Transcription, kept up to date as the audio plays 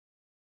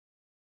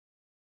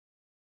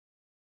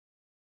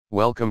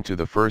Welcome to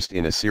the first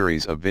in a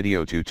series of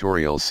video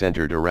tutorials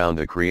centered around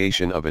the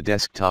creation of a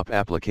desktop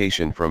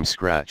application from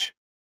scratch.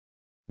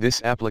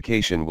 This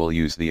application will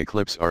use the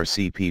Eclipse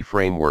RCP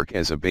framework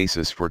as a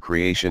basis for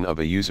creation of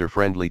a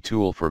user-friendly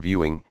tool for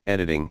viewing,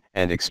 editing,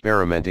 and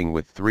experimenting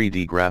with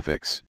 3D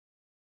graphics.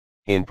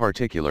 In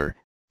particular,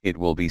 it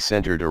will be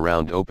centered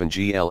around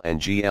OpenGL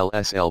and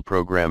GLSL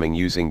programming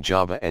using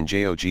Java and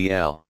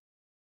OpenGL.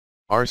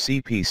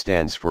 RCP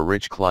stands for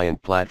Rich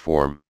Client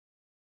Platform.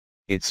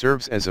 It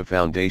serves as a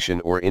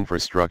foundation or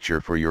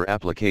infrastructure for your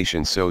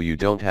application so you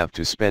don't have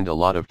to spend a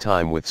lot of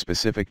time with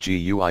specific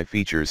GUI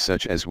features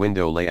such as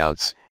window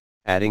layouts,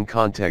 adding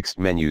context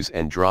menus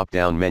and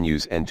drop-down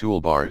menus and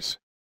toolbars.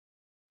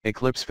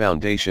 Eclipse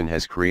Foundation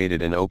has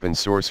created an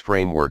open-source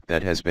framework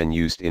that has been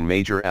used in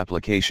major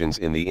applications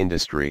in the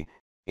industry,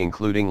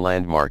 including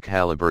Landmark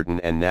Halliburton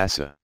and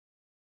NASA.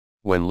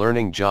 When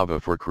learning Java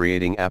for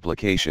creating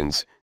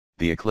applications,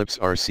 the Eclipse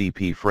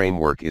RCP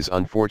framework is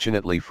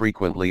unfortunately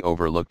frequently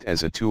overlooked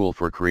as a tool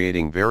for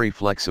creating very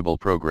flexible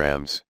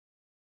programs.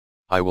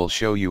 I will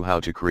show you how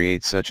to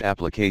create such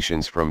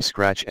applications from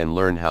scratch and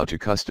learn how to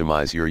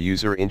customize your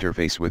user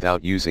interface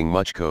without using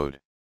much code.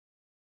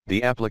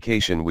 The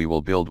application we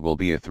will build will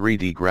be a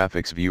 3D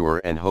graphics viewer,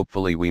 and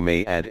hopefully we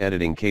may add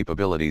editing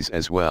capabilities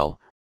as well,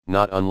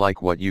 not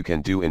unlike what you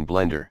can do in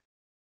Blender.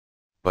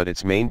 But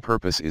its main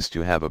purpose is to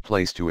have a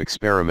place to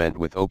experiment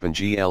with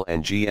OpenGL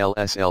and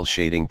GLSL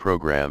shading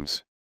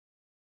programs.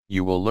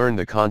 You will learn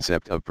the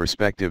concept of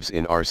perspectives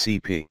in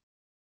RCP.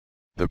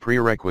 The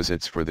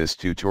prerequisites for this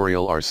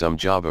tutorial are some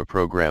Java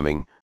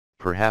programming,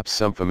 perhaps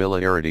some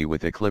familiarity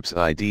with Eclipse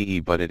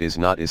IDE, but it is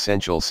not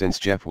essential since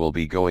Jeff will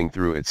be going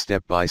through it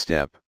step by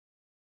step.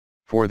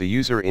 For the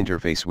user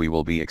interface we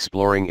will be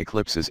exploring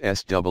Eclipse's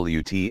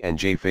SWT and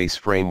JFace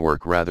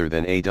framework rather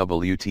than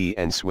AWT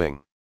and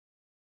Swing.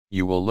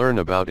 You will learn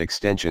about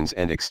extensions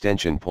and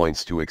extension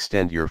points to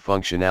extend your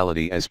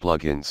functionality as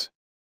plugins.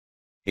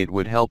 It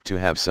would help to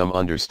have some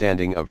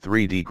understanding of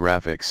 3D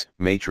graphics,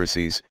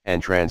 matrices,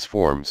 and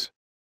transforms.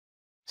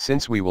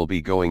 Since we will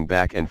be going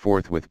back and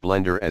forth with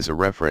Blender as a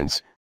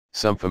reference,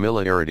 some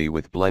familiarity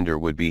with Blender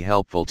would be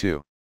helpful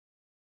too.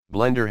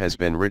 Blender has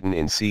been written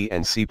in C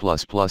and C++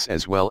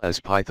 as well as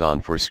Python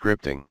for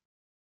scripting.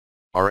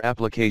 Our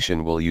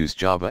application will use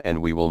Java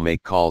and we will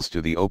make calls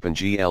to the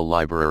OpenGL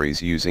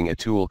libraries using a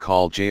tool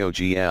called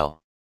OpenGL.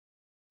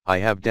 I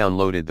have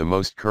downloaded the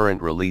most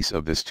current release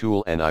of this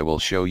tool and I will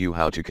show you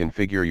how to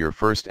configure your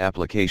first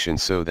application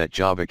so that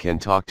Java can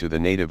talk to the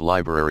native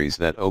libraries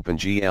that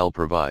OpenGL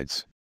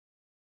provides.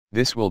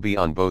 This will be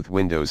on both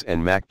Windows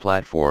and Mac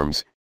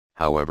platforms,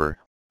 however,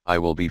 I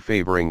will be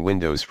favoring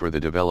Windows for the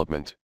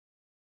development.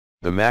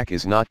 The Mac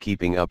is not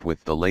keeping up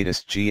with the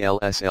latest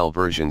GLSL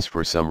versions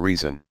for some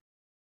reason.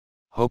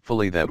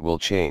 Hopefully that will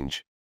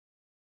change.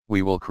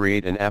 We will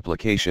create an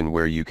application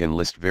where you can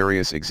list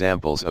various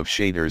examples of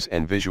shaders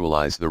and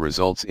visualize the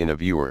results in a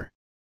viewer.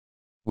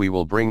 We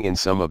will bring in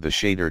some of the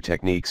shader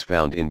techniques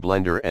found in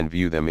Blender and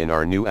view them in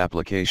our new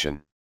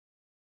application.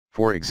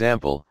 For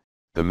example,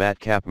 the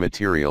matcap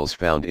materials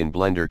found in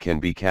Blender can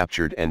be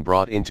captured and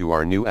brought into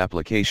our new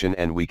application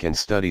and we can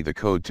study the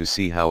code to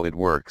see how it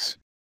works.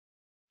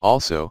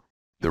 Also,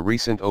 the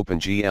recent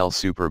OpenGL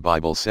Super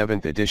Bible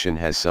 7th edition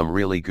has some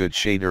really good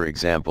shader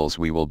examples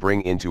we will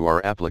bring into our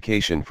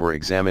application for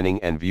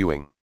examining and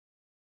viewing.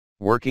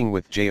 Working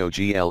with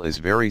OpenGL is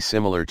very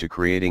similar to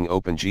creating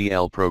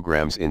OpenGL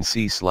programs in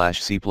C/C++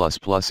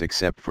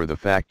 except for the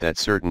fact that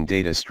certain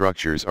data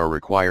structures are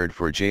required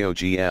for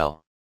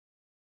OpenGL.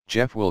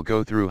 Jeff will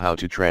go through how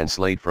to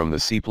translate from the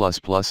C++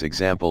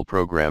 example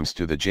programs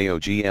to the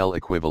OpenGL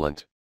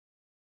equivalent.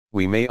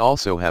 We may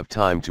also have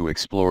time to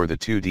explore the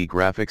 2D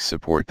graphics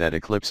support that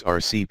Eclipse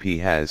RCP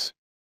has.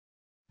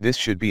 This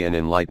should be an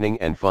enlightening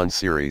and fun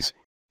series,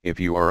 if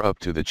you are up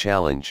to the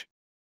challenge.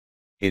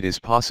 It is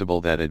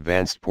possible that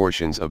advanced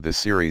portions of the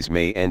series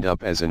may end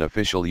up as an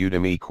official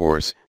Udemy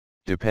course,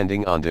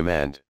 depending on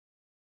demand.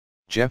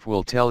 Jeff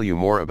will tell you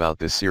more about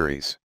this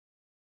series.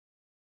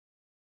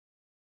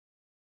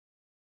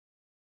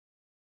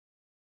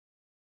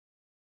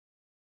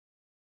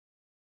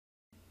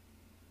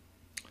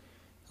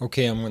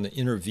 Okay, I'm going to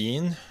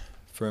intervene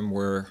from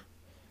where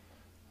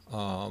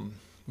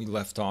we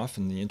left off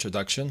in the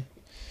introduction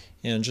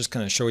and just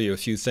kind of show you a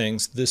few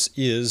things. This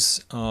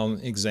is an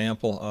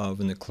example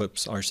of an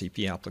Eclipse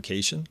RCP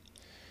application,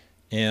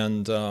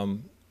 and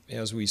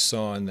as we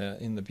saw in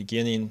the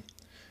beginning,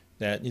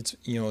 that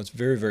it's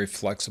very, very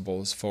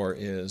flexible as far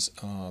as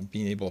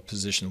being able to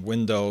position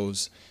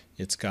windows.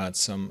 It's got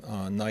some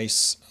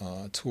nice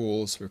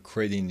tools for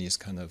creating these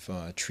kind of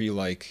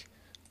tree-like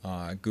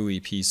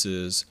GUI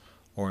pieces.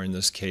 Or in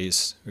this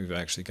case, we've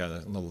actually got a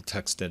little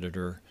text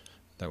editor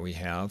that we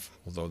have,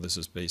 although this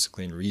is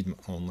basically in read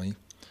only.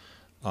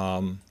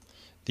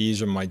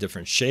 These are my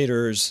different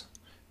shaders.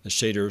 The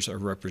shaders are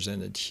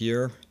represented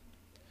here.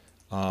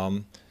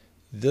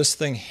 This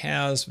thing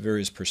has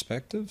various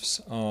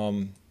perspectives.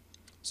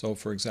 So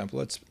for example,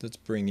 let's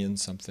bring in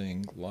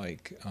something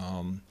like,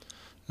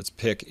 let's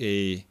pick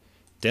a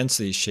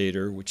density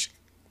shader, which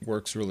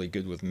works really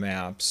good with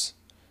maps.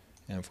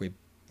 And if we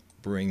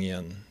bring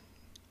in,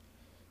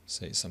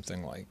 say,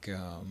 something like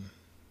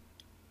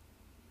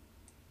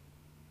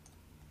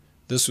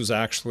this was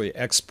actually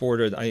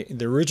exported.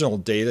 The original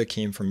data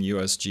came from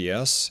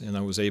USGS, and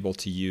I was able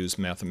to use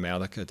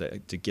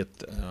Mathematica to get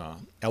the,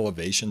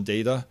 elevation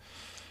data.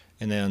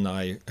 And then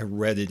I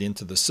read it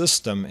into the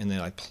system, and then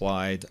I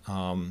applied,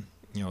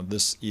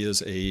 this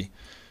is a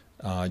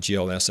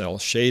GLSL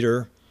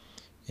shader.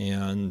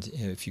 And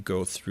if you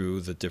go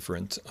through the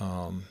different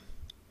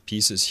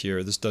pieces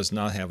here, this does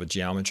not have a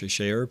geometry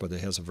shader, but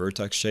it has a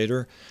vertex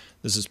shader.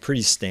 This is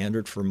pretty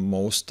standard for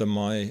most of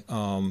my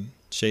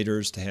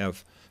shaders to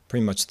have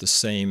pretty much the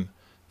same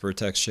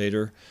vertex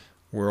shader.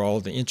 Where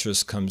all the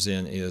interest comes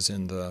in is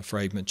in the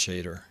fragment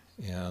shader.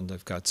 And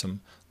I've got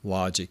some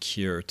logic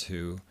here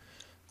to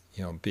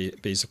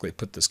basically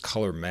put this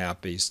color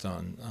map based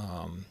on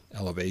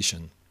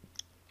elevation.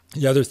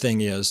 The other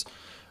thing is,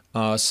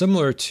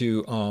 similar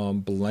to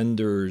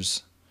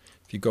Blender's,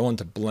 if you go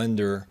into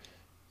Blender,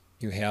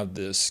 you have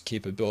this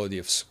capability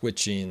of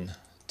switching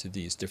to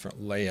these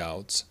different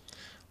layouts.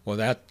 Well,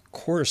 that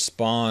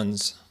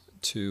corresponds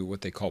to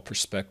what they call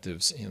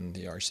perspectives in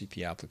the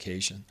RCP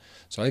application.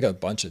 So I got a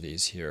bunch of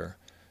these here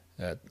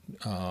that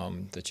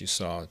you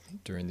saw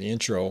during the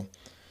intro.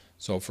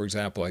 So for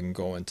example, I can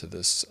go into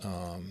this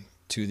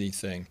 2D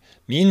thing.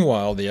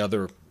 Meanwhile, the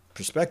other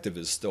perspective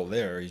is still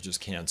there. You just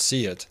can't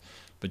see it.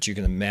 But you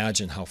can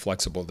imagine how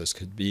flexible this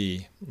could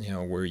be,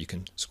 where you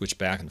can switch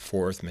back and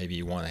forth. Maybe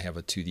you want to have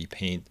a 2D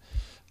paint.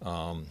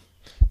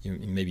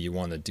 Maybe you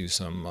want to do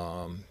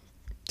some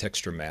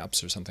texture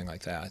maps or something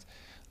like that.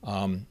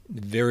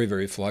 Very,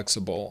 very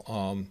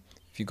flexible.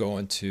 If you go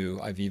into,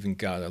 I've even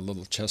got a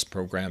little chess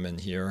program in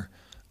here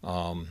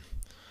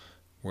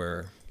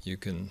where you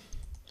can,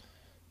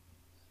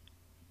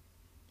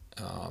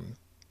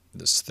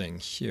 this thing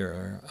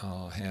here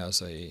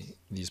has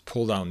these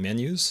pull-down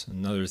menus.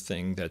 Another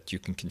thing that you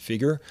can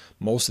configure.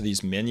 Most of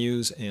these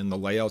menus and the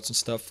layouts and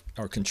stuff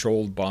are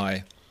controlled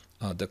by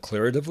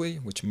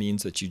declaratively, which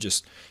means that you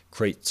just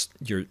create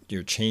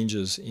your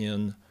changes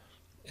in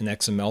an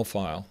XML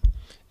file,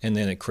 and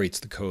then it creates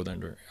the code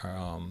under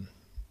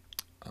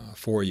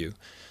for you.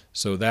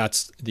 So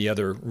that's the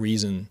other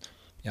reason.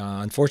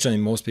 Unfortunately,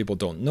 most people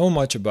don't know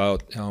much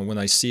about. When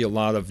I see a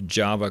lot of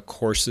Java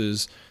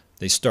courses,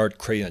 they start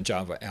creating a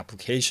Java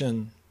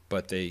application,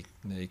 but they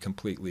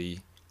completely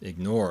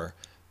ignore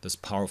this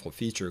powerful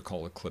feature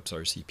called Eclipse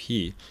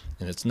RCP.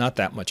 And it's not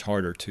that much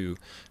harder to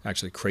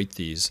actually create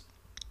these.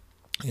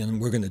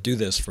 And we're going to do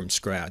this from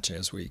scratch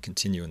as we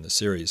continue in the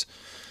series.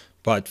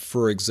 But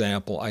for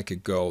example, I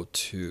could go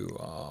to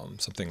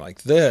something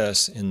like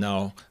this, and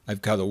now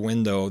I've got a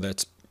window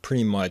that's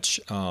pretty much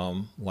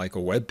like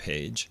a web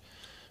page.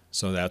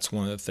 So that's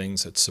one of the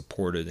things that's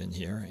supported in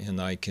here.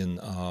 And I can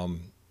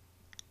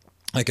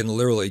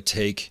literally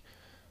take,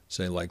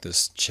 say, like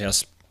this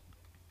chess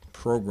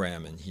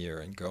program in here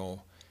and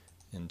go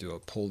and do a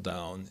pull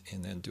down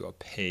and then do a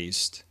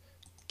paste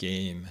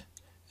game.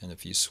 And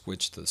if you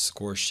switch to the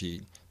score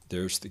sheet,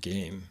 there's the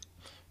game.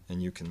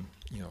 And you can,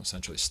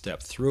 essentially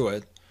step through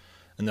it.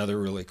 Another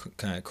really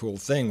kind of cool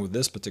thing with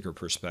this particular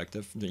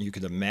perspective, that you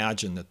could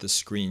imagine that this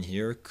screen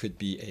here could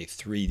be a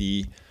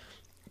 3D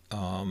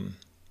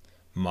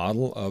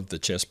model of the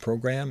chess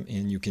program,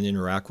 and you can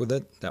interact with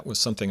it. That was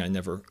something I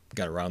never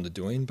got around to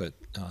doing, but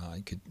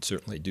I could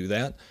certainly do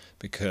that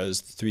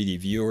because the 3D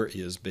viewer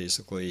is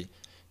basically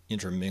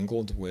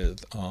intermingled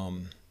with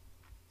the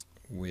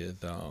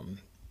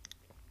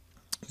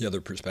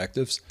other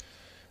perspectives.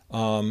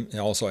 And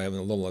also I have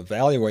a little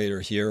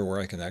evaluator here where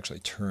I can actually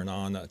turn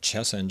on a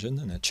chess engine,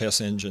 and a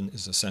chess engine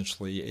is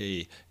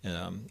essentially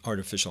an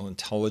artificial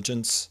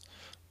intelligence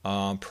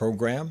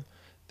program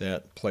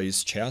that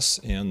plays chess.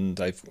 And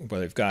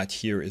what I've got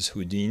here is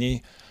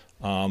Houdini.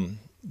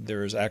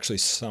 There's actually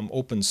some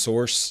open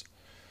source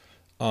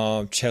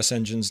chess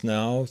engines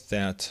now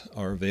that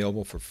are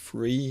available for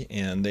free,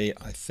 and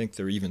I think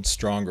they're even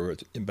stronger.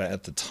 But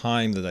at the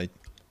time that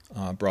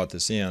I brought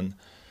this in,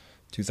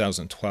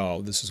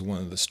 2012, this is one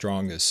of the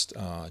strongest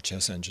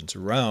chess engines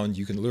around.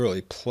 You can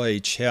literally play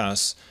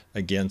chess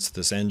against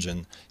this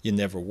engine. You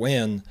never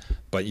win,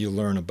 but you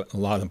learn a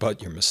lot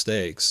about your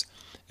mistakes.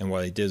 And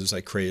what I did is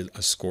I created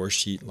a score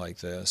sheet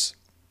like this.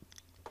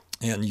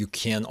 And you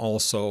can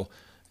also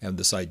have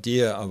this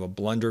idea of a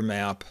blunder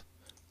map.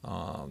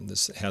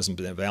 This hasn't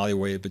been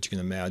evaluated, but you can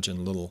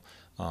imagine little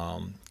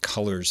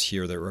colors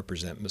here that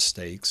represent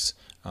mistakes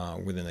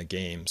within a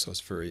game. So it's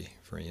very,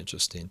 very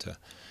interesting to.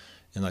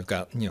 And I've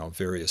got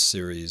various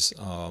series.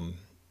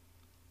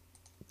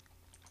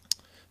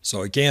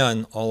 So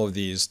again, all of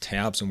these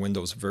tabs and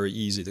windows are very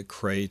easy to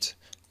create,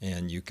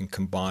 and you can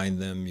combine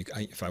them.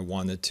 If I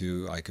wanted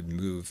to, I could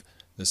move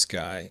this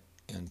guy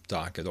and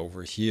dock it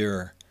over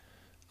here.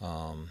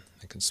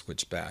 I can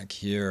switch back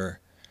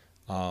here.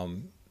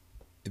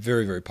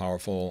 Very, very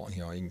powerful.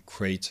 You can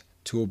create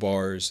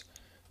toolbars.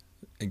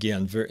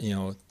 Again,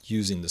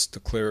 using this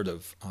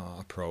declarative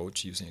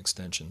approach, using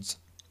extensions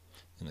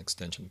and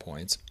extension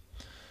points.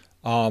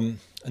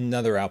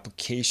 Another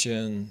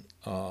application,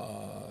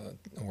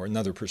 or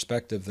another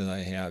perspective that I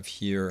have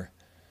here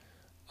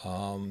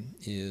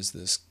is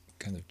this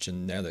kind of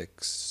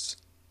genetics.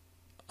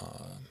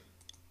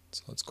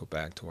 So let's go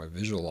back to our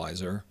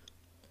visualizer,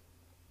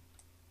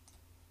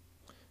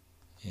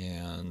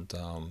 and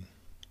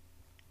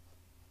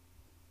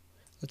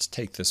let's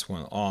take this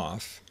one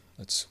off.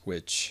 Let's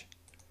switch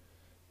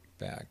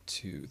back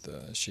to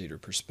the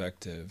shader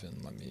perspective,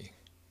 and let me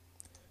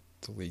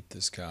delete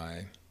this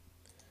guy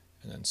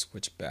and then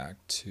switch back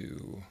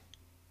to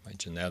my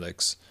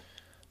genetics.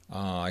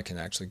 I can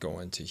actually go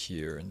into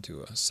here and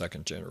do a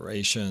second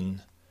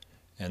generation,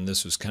 and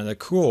this was kind of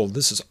cool.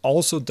 This is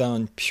also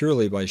done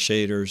purely by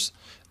shaders.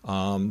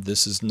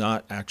 This is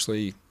not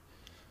actually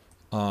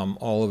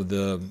all of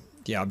the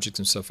objects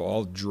and stuff are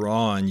all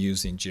drawn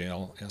using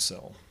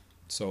GLSL.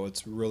 So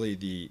it's really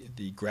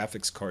the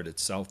graphics card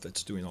itself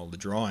that's doing all the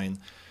drawing.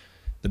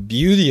 The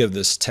beauty of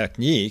this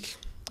technique,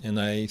 and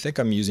I think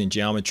I'm using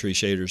geometry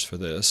shaders for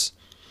this,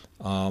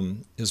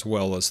 as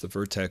well as the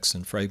vertex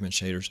and fragment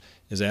shaders,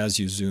 is as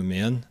you zoom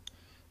in,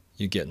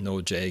 you get no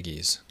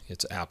jaggies.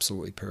 It's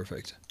absolutely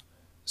perfect.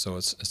 So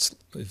it's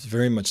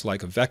very much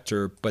like a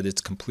vector, but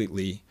it's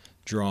completely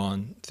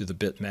drawn through the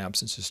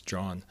bitmaps. It's just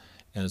drawn,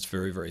 and it's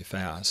very, very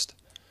fast.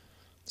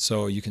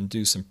 So you can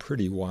do some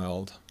pretty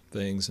wild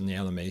things, and the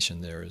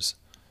animation there is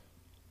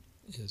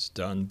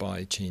done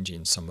by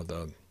changing some of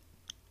the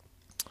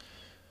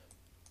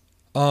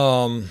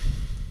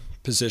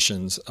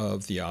positions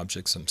of the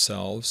objects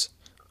themselves.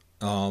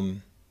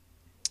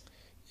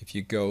 If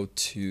you go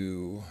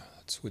to,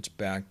 let's switch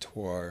back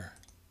to our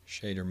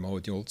shader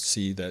mode, you'll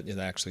see that it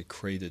actually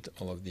created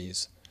all of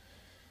these,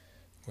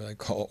 what I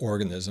call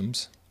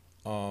organisms.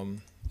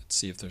 Let's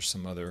see if there's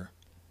some other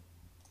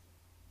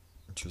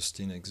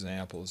interesting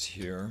examples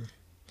here.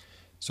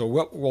 So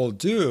what we'll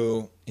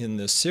do in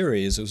this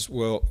series is,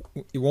 well,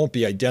 it won't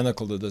be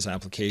identical to this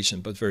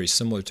application, but very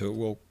similar to it.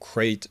 We'll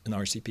create an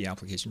RCP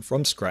application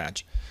from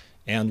scratch,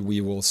 and we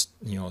will,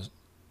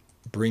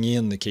 bring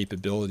in the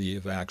capability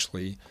of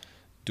actually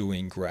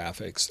doing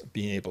graphics,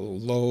 being able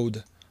to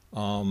load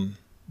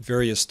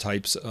various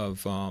types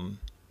of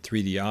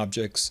 3D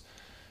objects.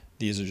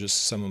 These are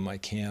just some of my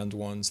canned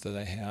ones that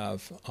I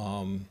have.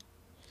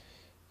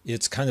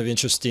 It's kind of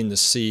interesting to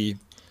see.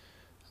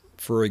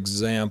 For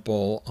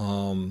example,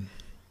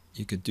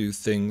 you could do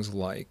things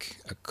like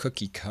a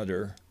cookie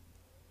cutter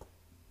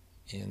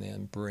and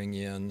then bring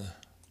in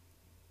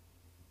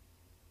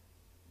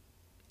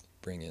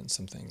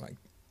something like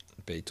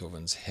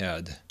Beethoven's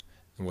head.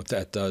 And what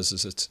that does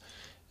is it's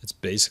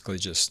basically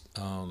just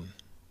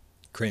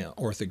creating an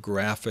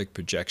orthographic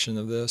projection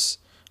of this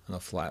on a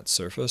flat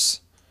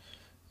surface.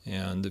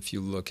 And if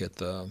you look at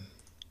the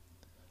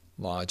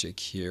logic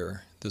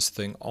here, this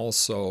thing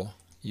also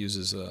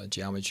uses a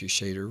geometry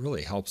shader.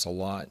 Really helps a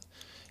lot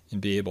in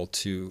being able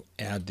to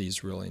add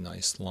these really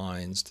nice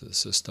lines to the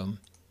system.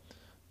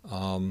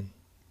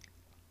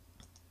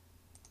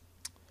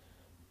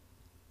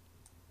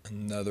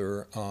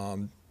 Another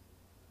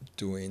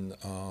doing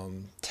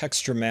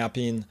texture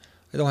mapping.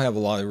 I don't have a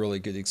lot of really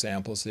good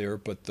examples there,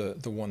 but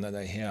the one that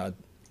I had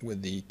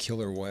with the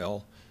killer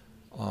whale,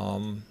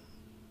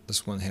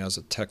 this one has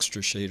a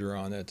texture shader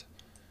on it.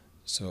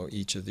 So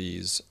each of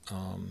these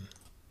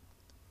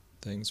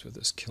things with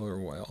this killer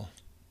whale,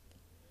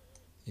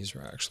 these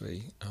are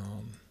actually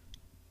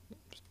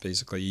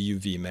basically a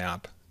UV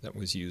map that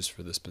was used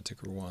for this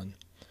particular one.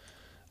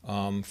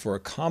 For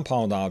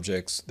compound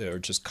objects, they're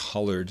just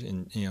colored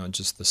in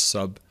just the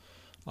sub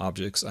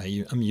objects.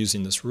 I'm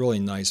using this really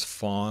nice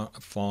Phong.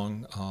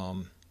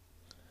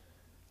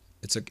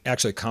 It's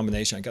actually a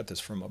combination. I got this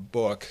from a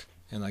book,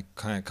 and I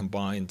kind of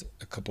combined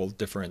a couple of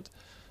different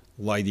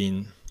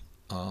lighting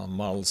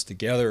models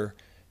together,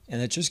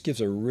 and it just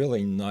gives a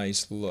really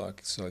nice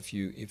look. So if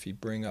you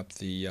bring up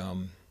the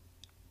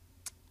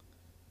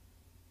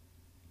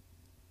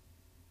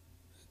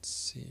let's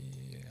see,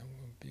 that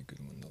would be a good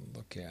one to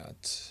look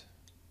at.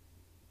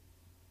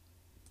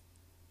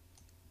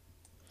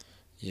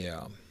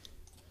 Yeah,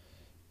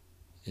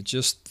 it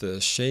just,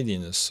 the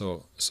shading is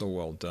so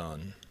well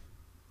done.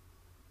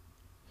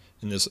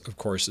 And this, of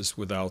course, is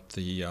without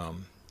the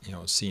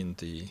seeing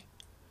the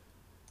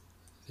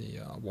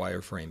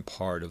wireframe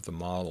part of the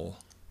model.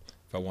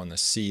 If I want to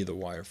see the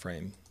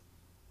wireframe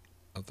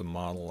of the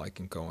model, I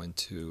can go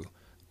into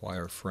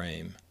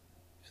wireframe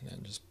and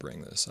then just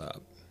bring this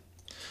up.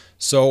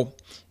 So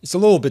it's a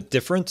little bit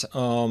different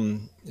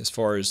as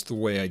far as the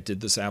way I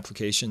did this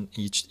application.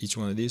 Each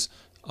one of these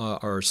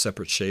are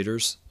separate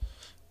shaders,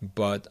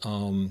 but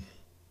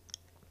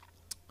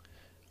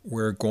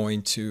we're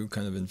going to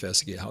kind of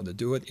investigate how to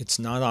do it. It's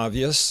not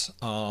obvious.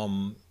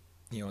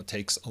 It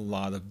takes a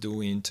lot of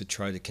doing to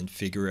try to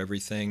configure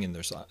everything, and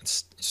there's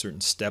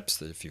certain steps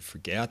that if you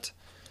forget,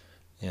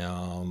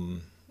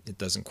 it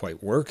doesn't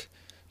quite work.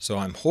 So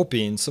I'm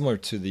hoping, similar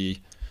to the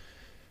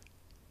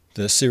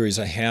series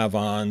I have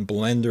on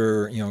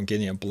Blender,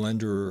 getting a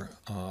Blender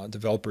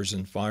developer's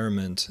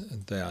environment,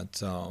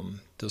 that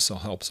this will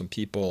help some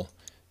people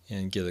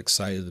and get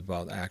excited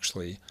about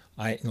actually.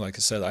 Like I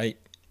said,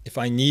 if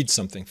I need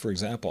something, for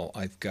example,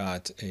 I've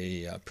got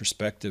a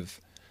perspective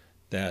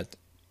that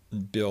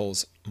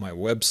builds my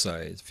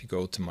website. If you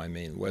go to my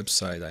main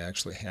website, I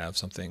actually have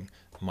something,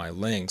 my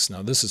links.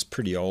 Now this is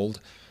pretty old.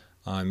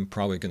 I'm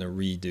probably going to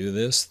redo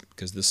this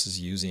because this is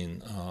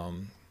using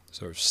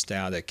sort of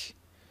static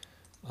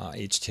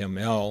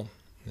HTML.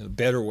 The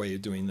better way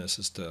of doing this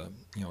is to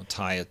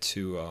tie it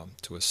to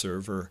a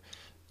server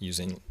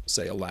using,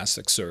 say,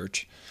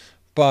 Elasticsearch.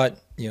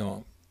 But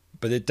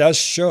but it does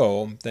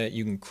show that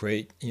you can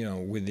create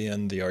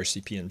within the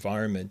RCP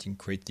environment, you can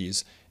create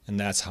these, and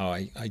that's how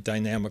I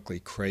dynamically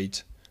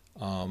create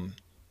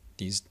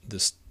this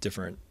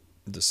kind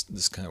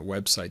of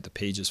website, the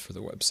pages for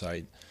the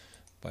website,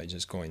 by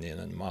just going in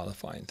and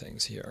modifying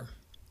things here.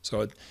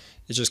 So it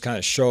just kind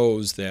of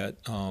shows that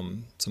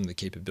some of the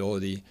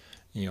capability.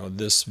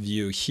 This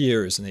view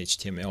here is an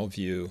HTML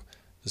view.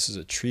 This is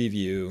a tree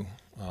view,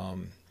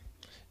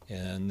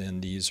 and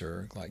then these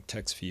are like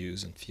text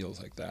views and fields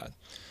like that.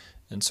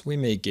 And so we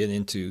may get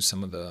into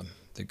some of the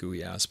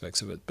GUI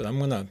aspects of it, but I'm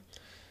going to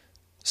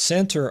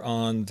center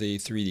on the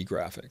 3D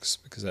graphics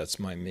because that's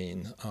my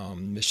main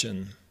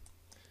mission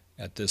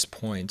at this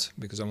point,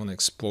 because I want to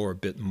explore a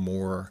bit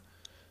more.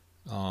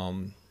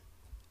 I've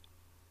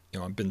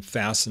been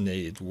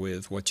fascinated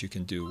with what you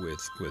can do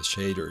with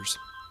shaders.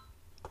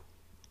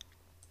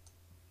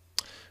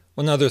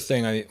 One other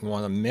thing I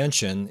want to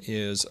mention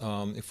is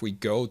if we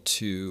go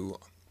to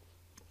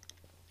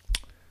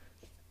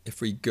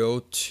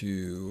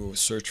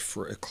search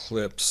for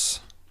Eclipse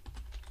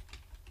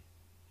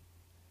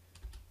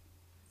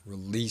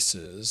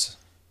releases,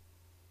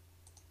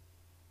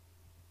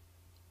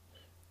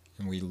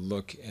 and we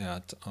look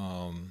at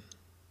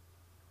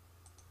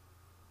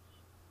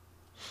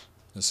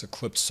this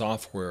Eclipse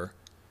software,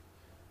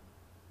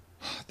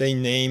 they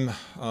name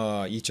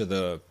each of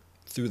the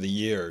through the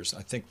years.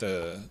 I think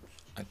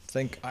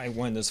I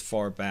went as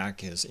far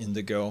back as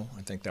Indigo.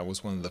 I think that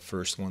was one of the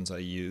first ones I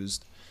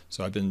used.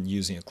 So I've been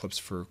using Eclipse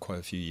for quite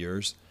a few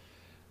years.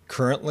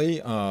 Currently,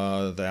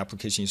 the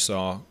application you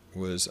saw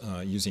was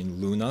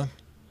using Luna,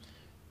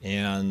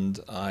 and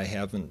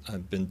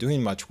I've been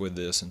doing much with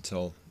this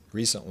until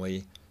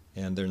recently,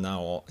 and they're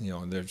now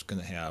they're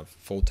going to have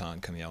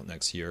Photon coming out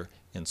next year,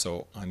 and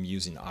so I'm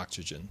using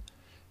Oxygen.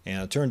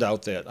 And it turned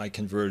out that I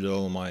converted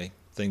all of my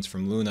things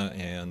from Luna,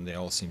 and they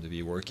all seem to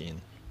be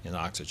working in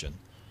Oxygen.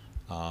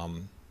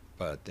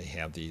 But they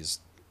have these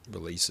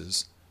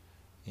releases,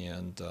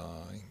 and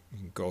you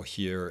can go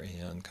here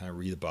and kind of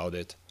read about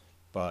it.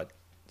 But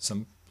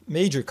some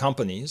major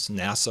companies,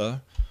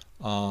 NASA,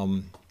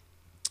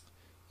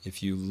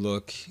 if you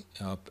look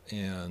up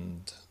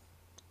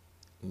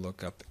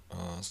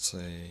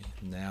say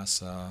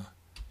NASA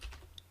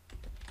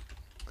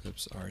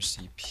Eclipse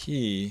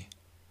RCP,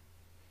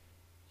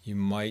 you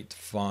might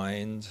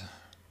find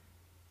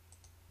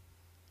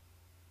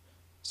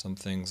some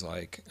things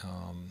like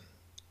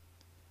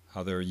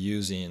how they're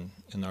using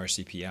an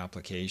RCP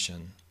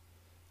application.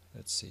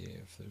 Let's see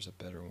if there's a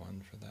better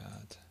one for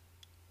that.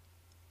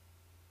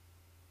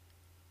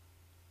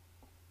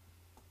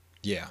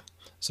 Yeah,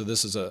 so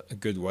this is a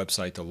good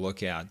website to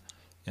look at,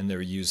 and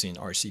they're using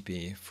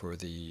RCP for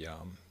the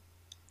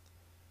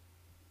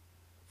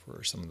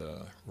for some of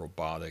the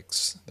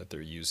robotics that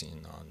they're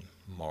using on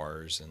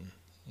Mars and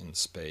in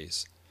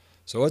space.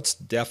 So it's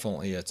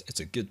definitely it's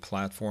a good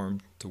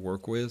platform to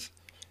work with,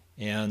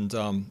 and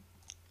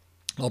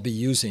I'll be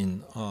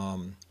using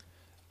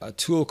a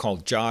tool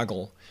called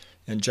Joggle,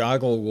 and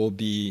Joggle will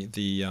be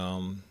the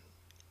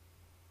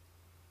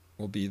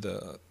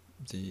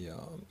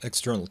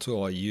external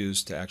tool I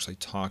use to actually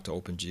talk to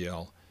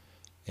OpenGL,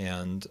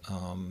 and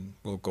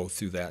we'll go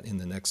through that in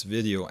the next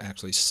video,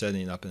 actually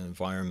setting up an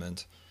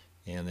environment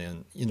and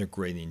then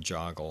integrating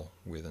Joggle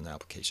with an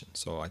application.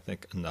 So I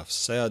think enough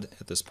said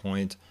at this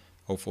point.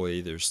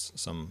 Hopefully there's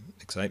some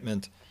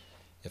excitement.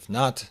 If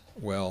not,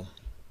 well,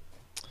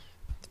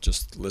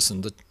 just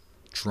listen to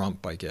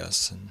Trump, I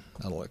guess, and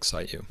that'll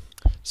excite you.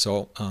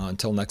 So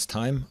until next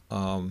time,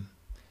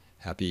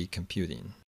 happy computing.